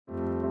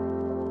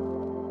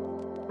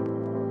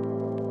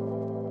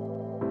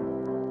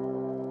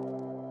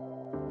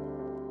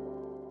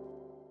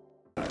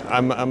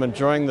I'm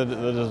enjoying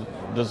the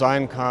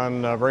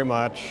DesignCon very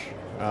much.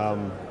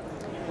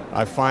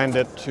 I find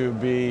it to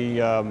be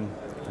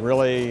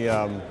really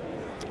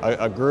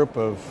a group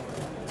of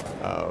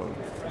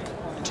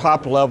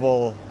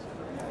top-level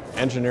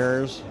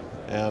engineers,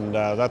 and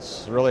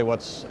that's really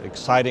what's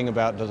exciting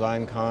about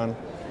DesignCon,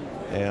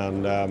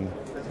 and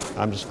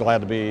I'm just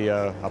glad to be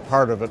a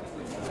part of it.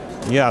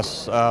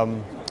 Yes,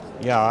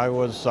 yeah, I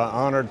was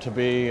honored to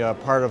be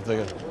part of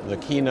the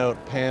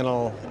keynote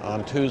panel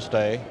on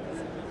Tuesday,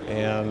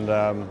 and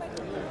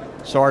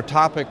so our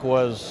topic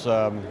was,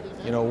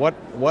 you know,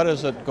 what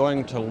is it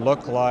going to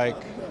look like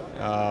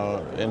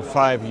in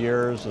 5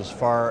 years as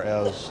far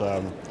as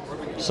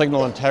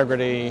signal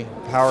integrity,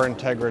 power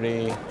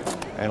integrity,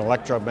 and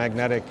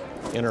electromagnetic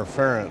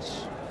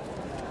interference.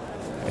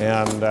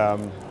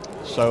 And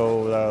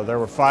so there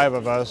were 5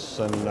 of us,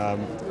 and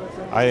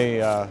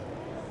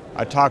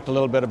I talked a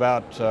little bit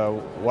about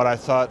what I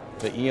thought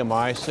the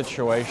EMI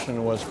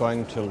situation was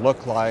going to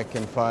look like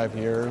in 5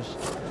 years,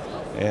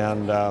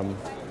 and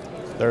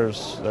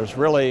there's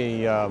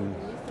really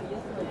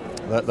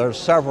there's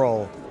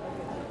several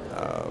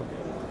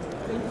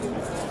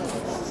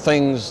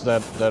things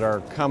that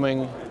are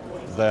coming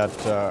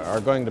that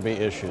are going to be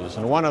issues,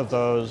 and one of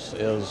those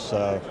is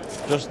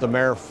just the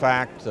mere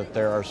fact that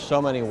there are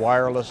so many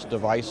wireless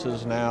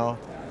devices now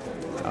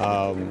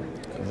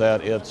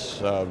that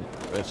it's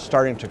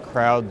starting to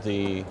crowd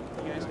the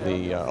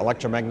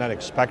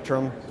electromagnetic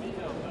spectrum,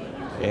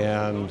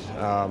 and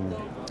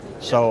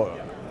so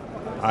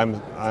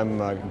I'm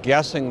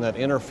guessing that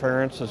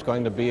interference is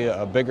going to be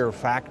a bigger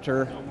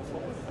factor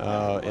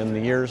in the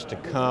years to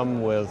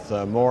come, with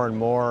more and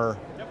more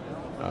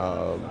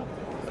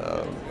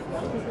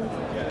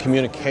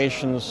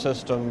communication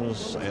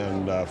systems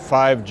and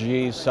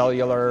 5G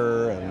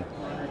cellular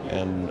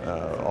and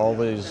all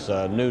these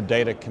new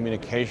data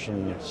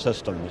communication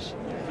systems.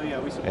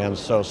 And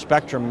so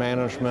spectrum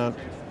management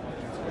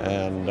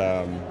and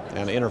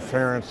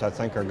interference, I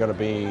think, are going to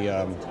be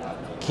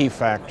key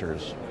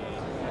factors.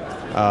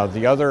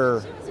 The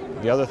other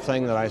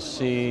thing that I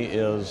see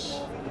is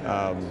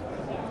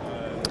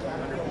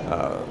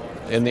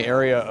in the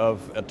area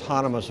of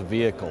autonomous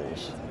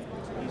vehicles,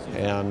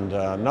 and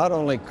not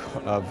only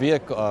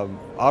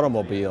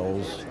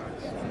automobiles,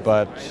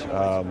 but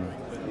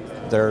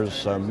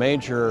there's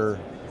major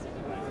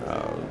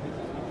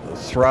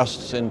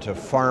thrusts into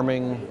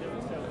farming,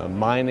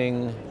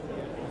 mining,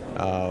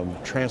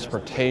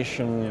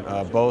 transportation,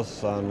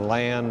 both on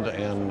land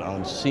and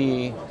on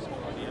sea,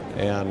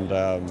 and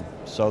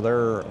so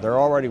they're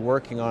already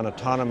working on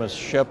autonomous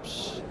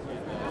ships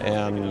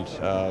and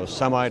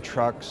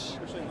semi-trucks.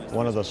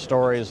 One of the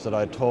stories that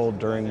I told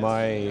during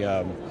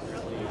my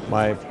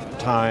my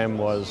time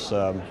was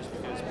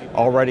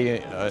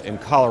already in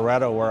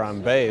Colorado, where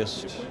I'm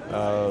based.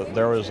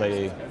 There was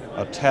a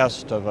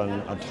test of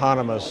an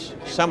autonomous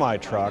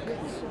semi-truck.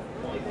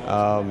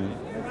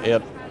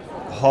 It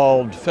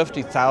hauled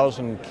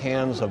 50,000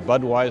 cans of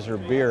Budweiser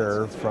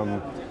beer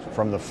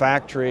from the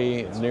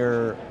factory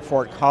near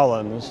Fort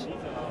Collins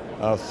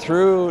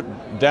through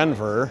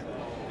Denver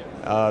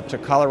to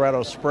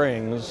Colorado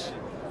Springs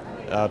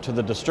to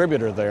the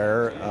distributor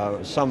there,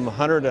 some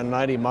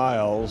 190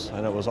 miles,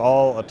 and it was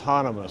all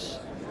autonomous.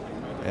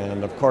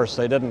 And of course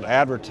they didn't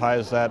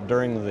advertise that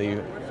during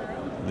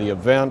the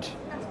event,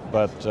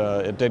 but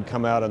it did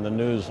come out in the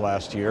news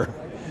last year.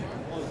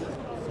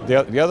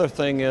 The other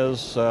thing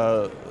is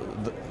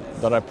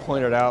that I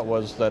pointed out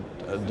was that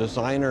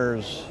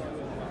designers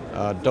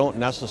don't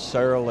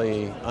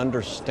necessarily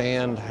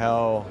understand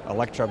how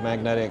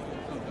electromagnetic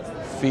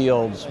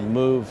fields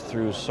move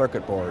through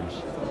circuit boards,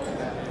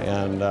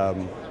 and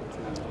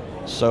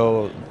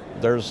so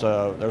there's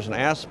an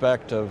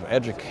aspect of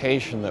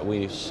education that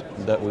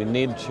we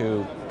need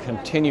to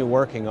continue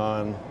working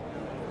on.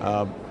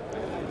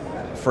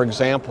 For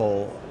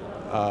example,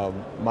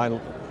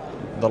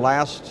 the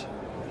last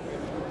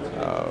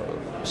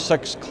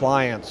 6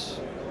 clients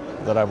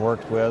that I've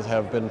worked with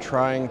have been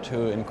trying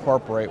to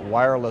incorporate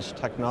wireless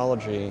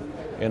technology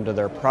into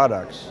their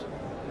products,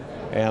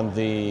 and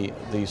the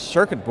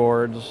circuit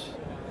boards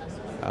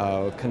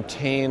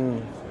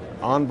contain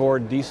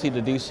onboard DC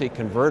to DC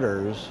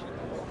converters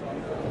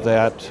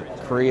that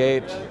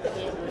create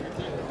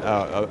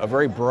a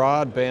very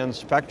broadband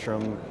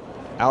spectrum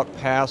out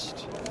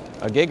past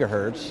a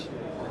gigahertz,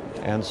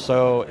 and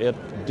so it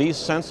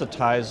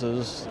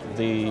desensitizes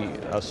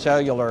the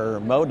cellular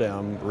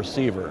modem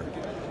receiver,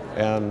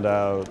 and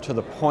to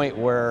the point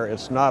where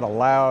it's not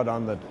allowed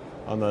on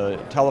the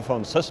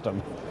telephone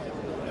system.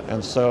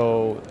 And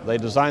so they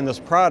designed this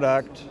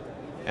product,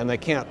 and they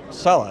can't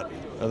sell it,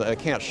 or they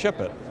can't ship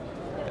it,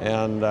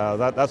 and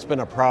that's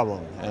been a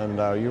problem. And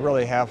you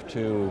really have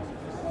to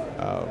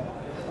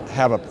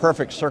have a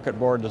perfect circuit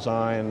board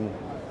design,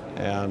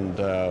 and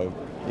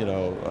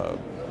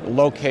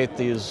locate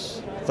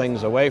these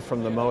things away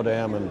from the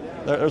modem, and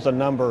there's a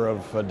number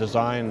of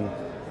design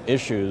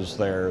issues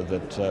there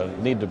that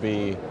need to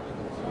be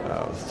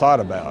thought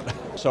about.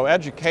 So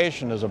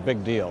education is a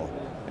big deal,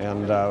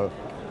 and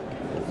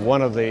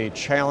one of the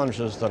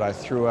challenges that I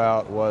threw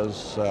out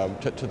was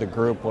to the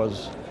group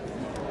was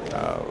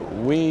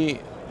we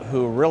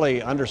who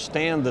really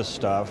understand this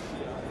stuff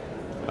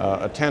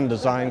attend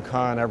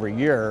DesignCon every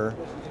year,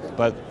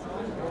 but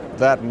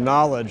that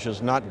knowledge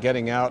is not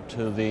getting out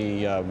to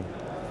the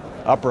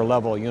upper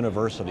level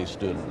university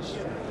students.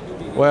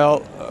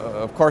 Well,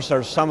 of course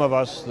there's some of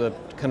us that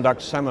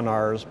conduct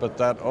seminars, but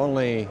that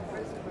only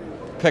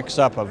picks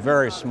up a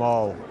very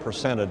small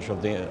percentage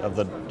of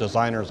the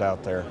designers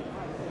out there.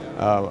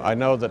 I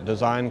know that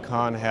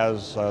DesignCon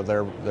has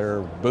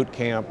their boot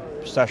camp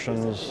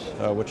sessions,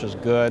 which is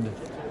good.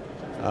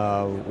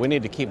 We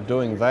need to keep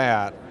doing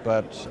that,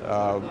 but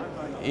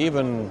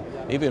even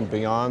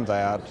beyond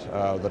that,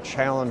 the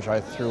challenge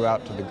I threw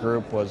out to the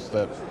group was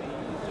that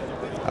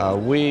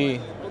we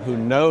who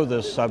know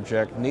this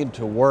subject need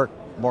to work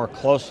more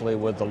closely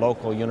with the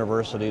local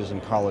universities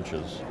and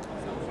colleges.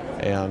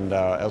 And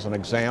as an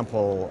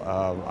example,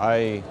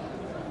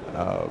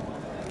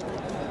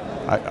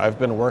 I've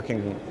been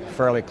working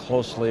fairly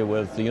closely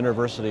with the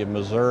University of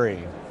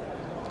Missouri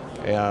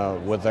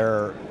with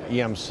their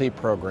EMC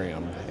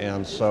program,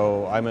 and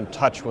so I'm in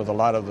touch with a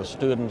lot of the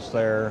students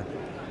there,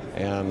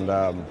 and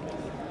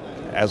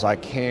as I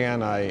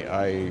can,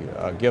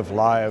 I give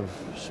live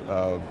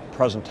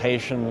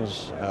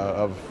presentations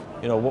of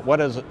what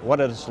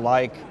it's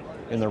like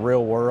in the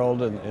real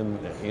world,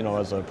 and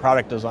as a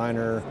product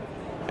designer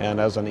and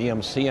as an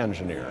EMC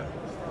engineer,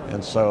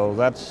 and so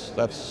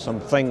that's some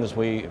things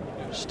we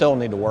still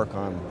need to work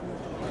on.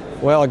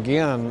 Well,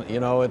 again,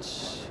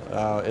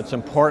 it's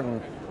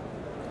important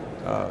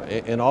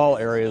in all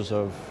areas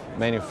of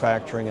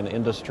manufacturing and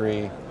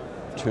industry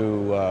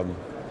to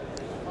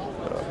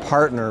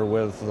partner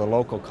with the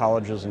local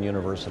colleges and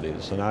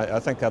universities, and I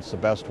think that's the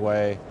best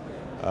way.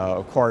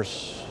 Of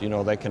course,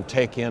 they can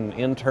take in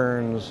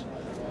interns,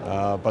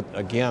 but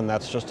again,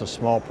 that's just a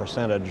small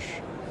percentage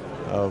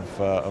of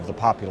the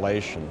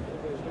population.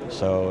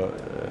 So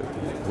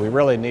we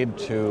really need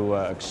to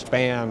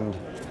expand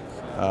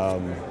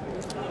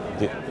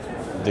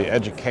the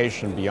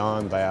education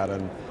beyond that,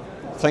 and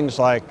things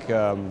like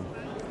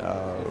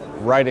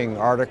writing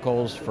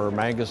articles for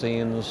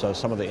magazines,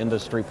 some of the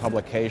industry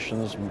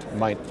publications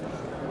might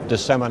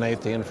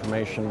disseminate the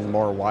information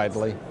more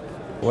widely.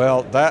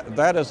 Well,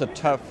 that is a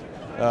tough,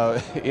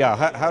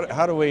 yeah.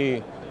 How do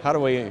we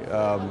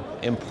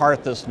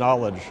impart this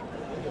knowledge?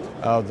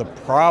 The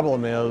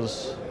problem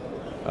is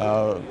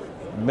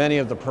many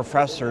of the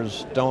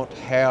professors don't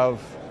have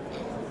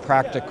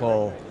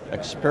practical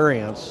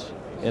experience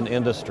in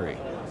industry,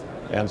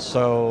 and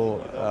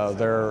so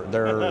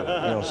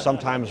they're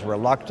sometimes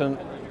reluctant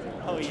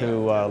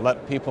to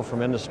let people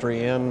from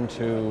industry in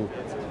to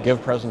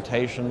give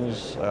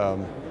presentations.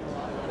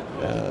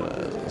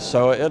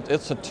 So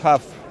it's a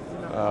tough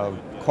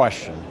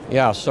question.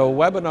 Yeah, so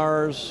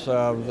webinars,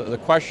 the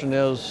question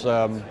is,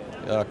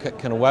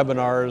 can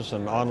webinars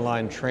and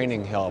online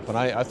training help? And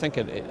I think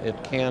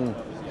it can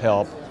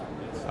help.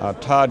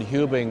 Todd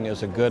Hubing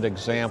is a good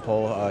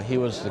example. He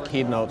was the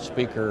keynote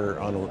speaker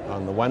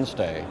on the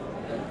Wednesday.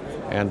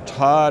 And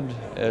Todd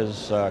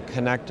is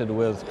connected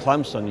with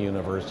Clemson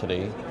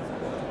University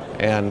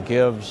and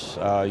gives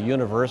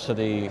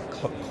university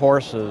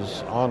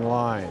courses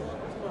online.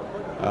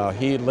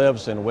 He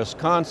lives in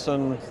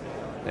Wisconsin,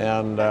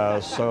 and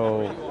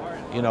so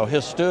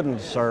his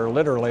students are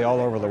literally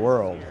all over the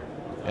world,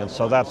 and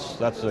so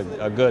that's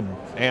a good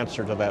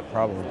answer to that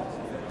problem.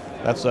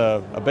 That's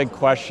a big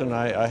question.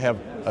 I have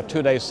a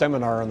 2-day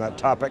seminar on that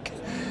topic,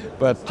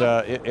 but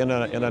in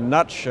a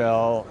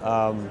nutshell,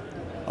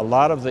 a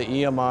lot of the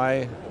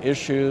EMI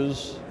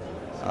issues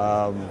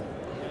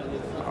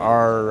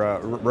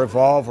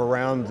revolve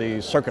around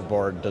the circuit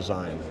board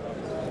design.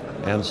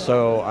 And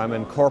so I'm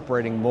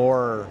incorporating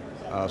more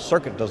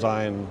circuit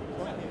design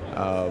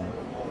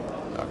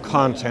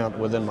content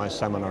within my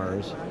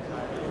seminars.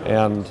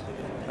 And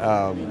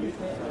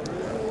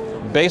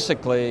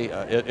basically,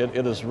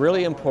 it is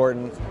really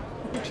important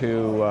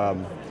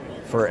to,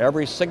 for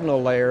every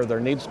signal layer, there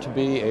needs to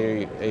be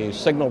a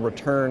signal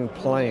return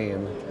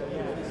plane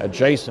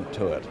adjacent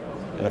to it.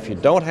 And if you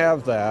don't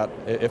have that,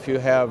 if you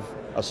have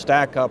a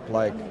stack up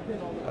like,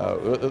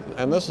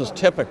 and this is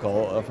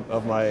typical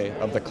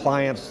of the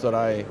clients that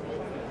I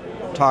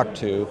talk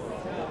to,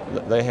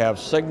 they have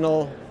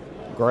signal,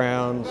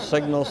 ground,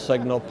 signal,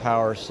 signal,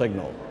 power,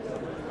 signal.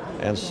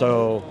 And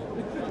so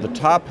the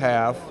top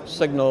half,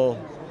 signal,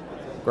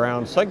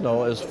 ground,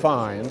 signal, is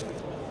fine,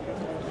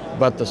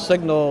 but the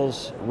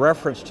signal's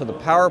reference to the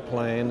power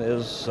plane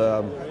is,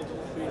 that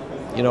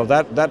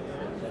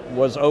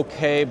was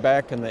okay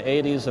back in the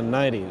 80s and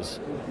 90s,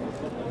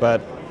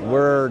 but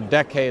we're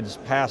decades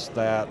past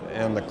that,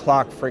 and the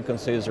clock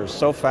frequencies are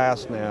so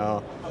fast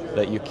now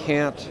that you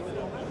can't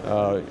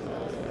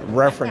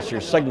reference your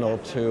signal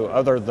to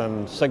other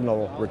than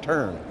signal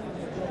return.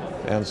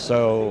 And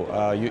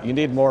so you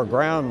need more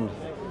ground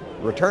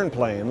return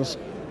planes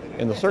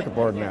in the circuit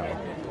board now.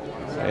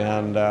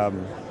 And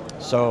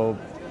so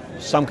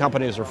some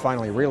companies are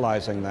finally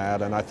realizing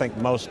that, and I think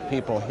most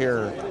people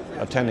here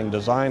attending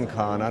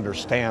DesignCon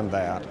understand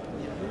that.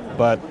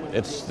 but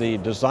it's the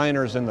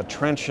designers in the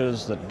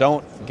trenches that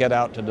don't get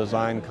out to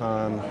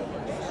DesignCon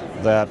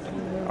that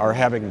are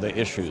having the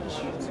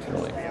issues,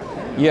 really.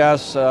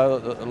 Yes,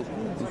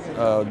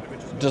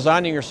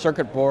 designing your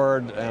circuit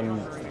board and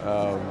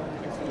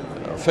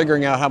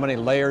figuring out how many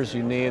layers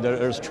you need.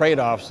 There's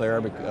trade-offs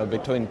there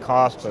between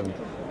cost and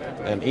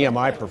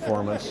EMI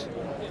performance,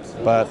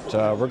 but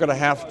we're going to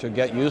have to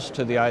get used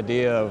to the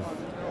idea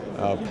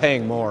of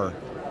paying more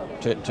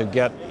to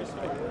get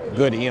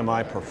good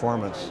EMI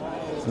performance.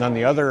 And then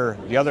the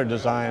other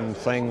design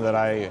thing that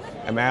I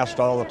am asked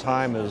all the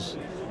time is,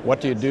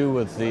 what do you do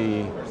with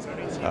the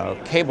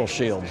cable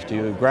shields? Do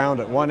you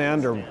ground at one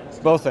end or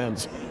both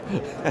ends?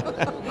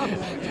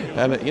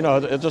 And you know,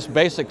 it's just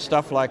basic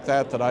stuff like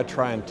that I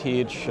try and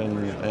teach,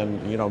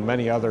 and you know,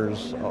 many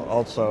others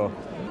also.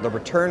 The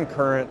return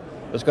current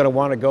is going to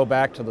want to go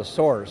back to the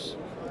source,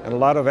 and a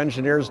lot of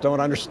engineers don't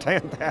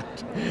understand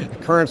that.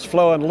 Currents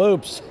flow in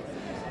loops,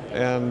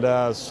 and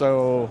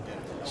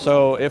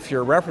so if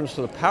you're referenced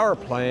to the power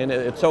plane,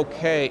 it's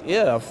okay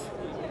if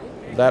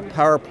that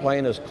power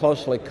plane is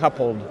closely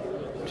coupled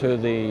to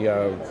the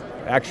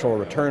actual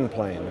return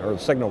plane or the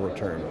signal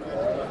return.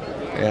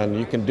 And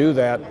you can do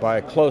that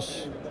by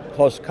close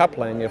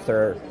coupling. If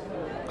they're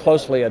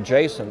closely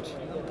adjacent,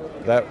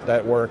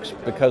 that works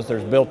because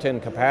there's built-in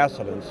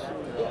capacitance.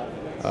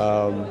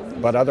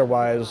 But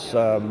otherwise,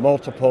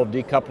 multiple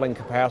decoupling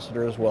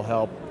capacitors will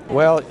help.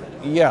 Well,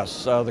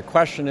 yes. The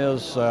question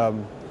is,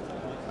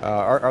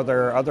 are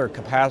there other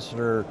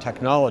capacitor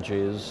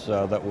technologies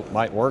that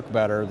might work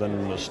better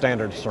than the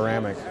standard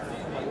ceramic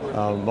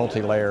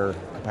multi-layer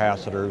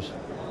capacitors?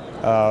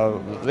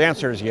 The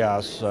answer is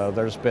yes.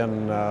 There's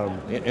been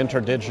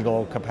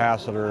interdigital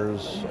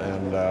capacitors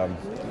and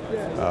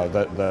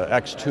the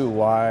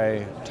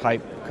X2Y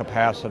type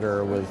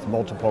capacitor with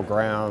multiple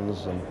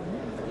grounds,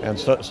 and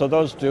so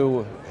those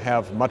do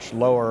have much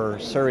lower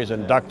series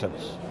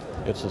inductance.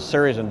 It's the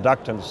series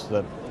inductance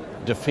that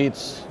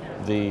defeats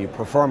the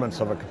performance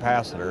of a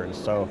capacitor, and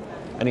so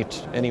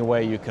any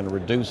way you can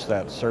reduce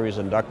that series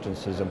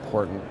inductance is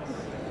important.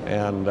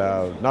 And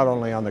not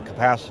only on the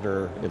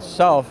capacitor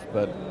itself,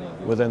 but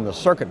within the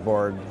circuit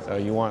board,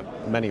 you want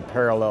many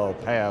parallel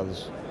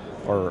paths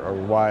or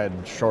wide,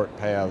 short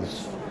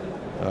paths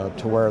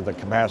to where the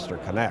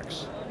capacitor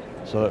connects.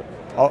 So that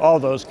all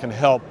those can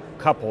help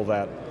couple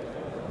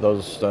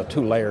those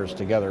two layers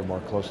together more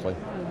closely.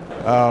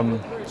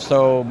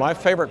 So my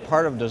favorite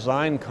part of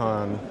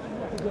DesignCon,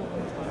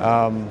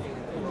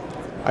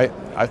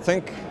 I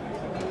think,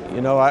 you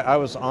know, I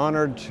was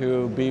honored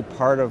to be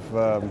part of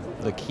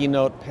the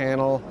keynote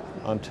panel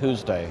on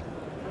Tuesday,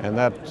 and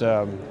that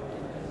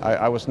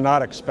I was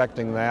not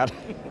expecting that.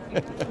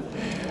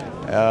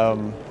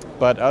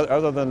 But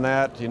other than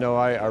that, you know,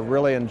 I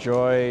really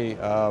enjoy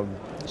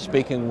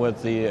speaking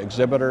with the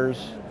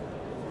exhibitors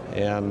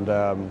and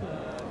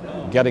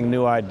getting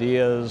new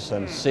ideas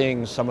and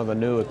seeing some of the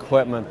new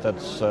equipment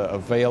that's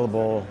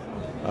available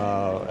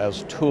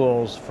as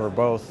tools for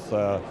both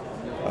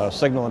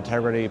signal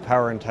integrity,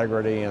 power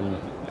integrity,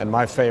 and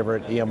my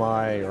favorite,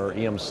 EMI or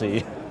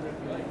EMC.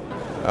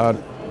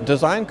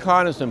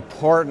 DesignCon is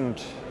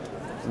important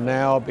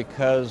now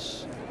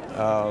because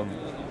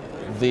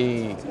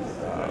the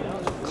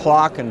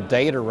clock and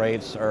data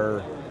rates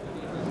are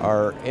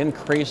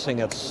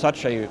increasing at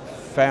such a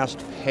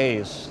fast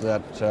pace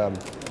that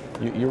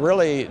you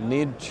really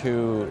need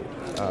to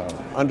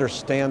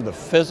understand the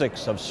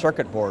physics of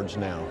circuit boards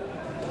now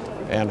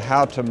and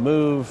how to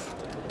move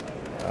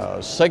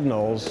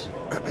signals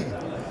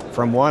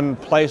from one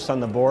place on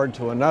the board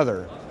to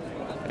another.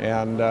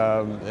 And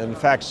in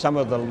fact, some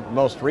of the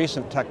most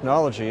recent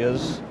technology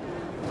is,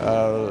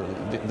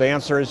 the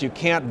answer is you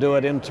can't do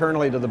it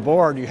internally to the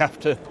board. You have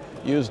to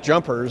use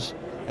jumpers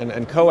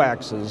and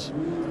coaxes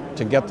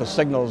to get the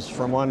signals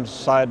from one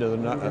side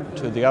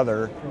to the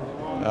other.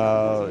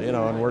 You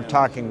know, and we're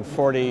talking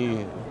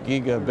 40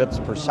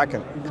 gigabits per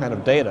second kind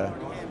of data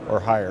or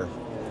higher.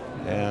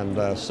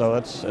 And so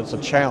it's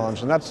a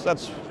challenge, and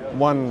that's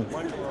one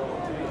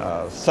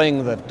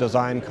thing that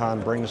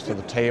DesignCon brings to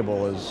the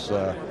table is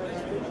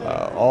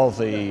all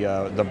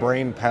the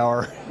brain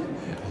power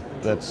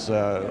that's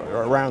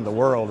around the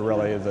world,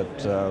 really,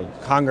 that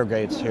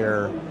congregates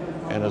here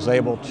and is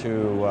able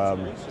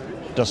to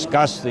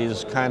discuss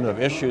these kind of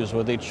issues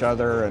with each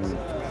other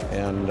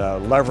and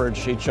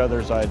leverage each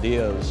other's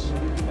ideas.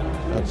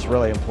 That's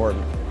really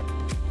important.